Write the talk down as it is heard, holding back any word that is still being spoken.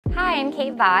Hi, I'm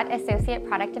Kate Vaught, Associate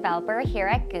Product Developer here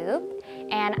at Goop,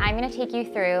 and I'm going to take you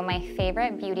through my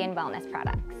favorite beauty and wellness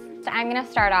products. So I'm going to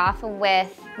start off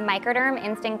with Microderm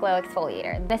Instant Glow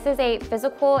Exfoliator. This is a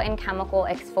physical and chemical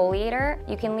exfoliator.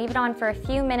 You can leave it on for a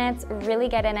few minutes, really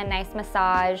get in a nice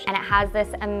massage, and it has this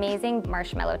amazing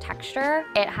marshmallow texture.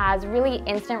 It has really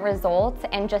instant results,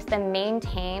 and just the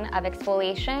maintain of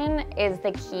exfoliation is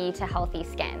the key to healthy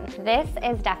skin. This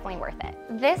is definitely worth it.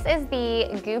 This is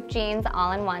the GOOPGENES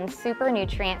All-in-One Super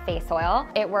Nutrient Face Oil.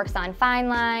 It works on fine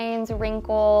lines,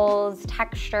 wrinkles,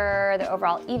 texture, the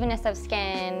overall evenness of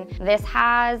skin. This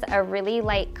has a really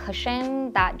light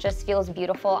cushion that just feels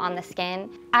beautiful on the skin.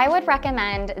 I would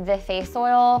recommend the face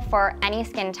oil for any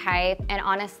skin type, and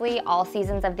honestly all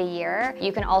seasons of the year.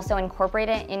 You can also incorporate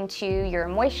it into your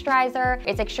moisturizer.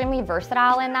 It's extremely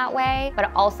versatile in that way, but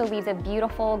it also leaves a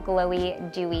beautiful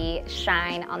glowy, dewy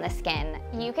shine on the skin.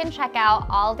 You can check out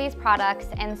all these products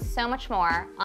and so much more